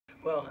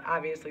Well,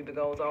 obviously the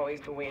goal is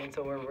always to win,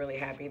 so we're really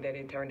happy that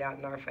it turned out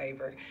in our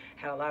favor.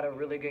 Had a lot of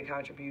really good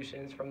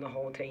contributions from the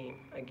whole team.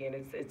 Again,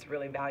 it's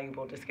really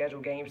valuable to schedule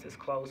games this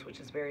close, which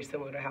is very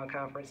similar to how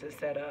conference is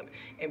set up,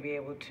 and be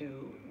able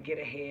to get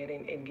ahead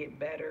and get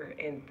better,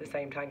 and at the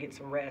same time get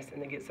some rest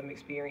and then get some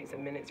experience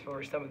and minutes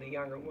for some of the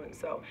younger ones.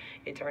 So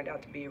it turned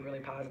out to be a really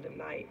positive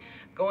night.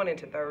 Going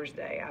into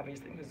Thursday,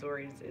 obviously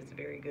Missouri is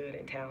very good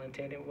and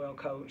talented and well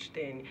coached,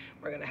 and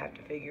we're going to have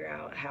to figure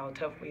out how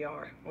tough we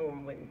are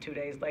when 2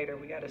 days later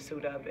we got to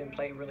suit up and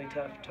play a really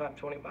tough top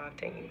 25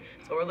 team.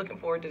 So we're looking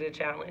forward to the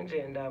challenge,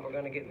 and we're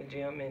going to get in the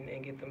gym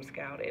and get them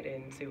scouted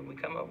and see what we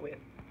come up with.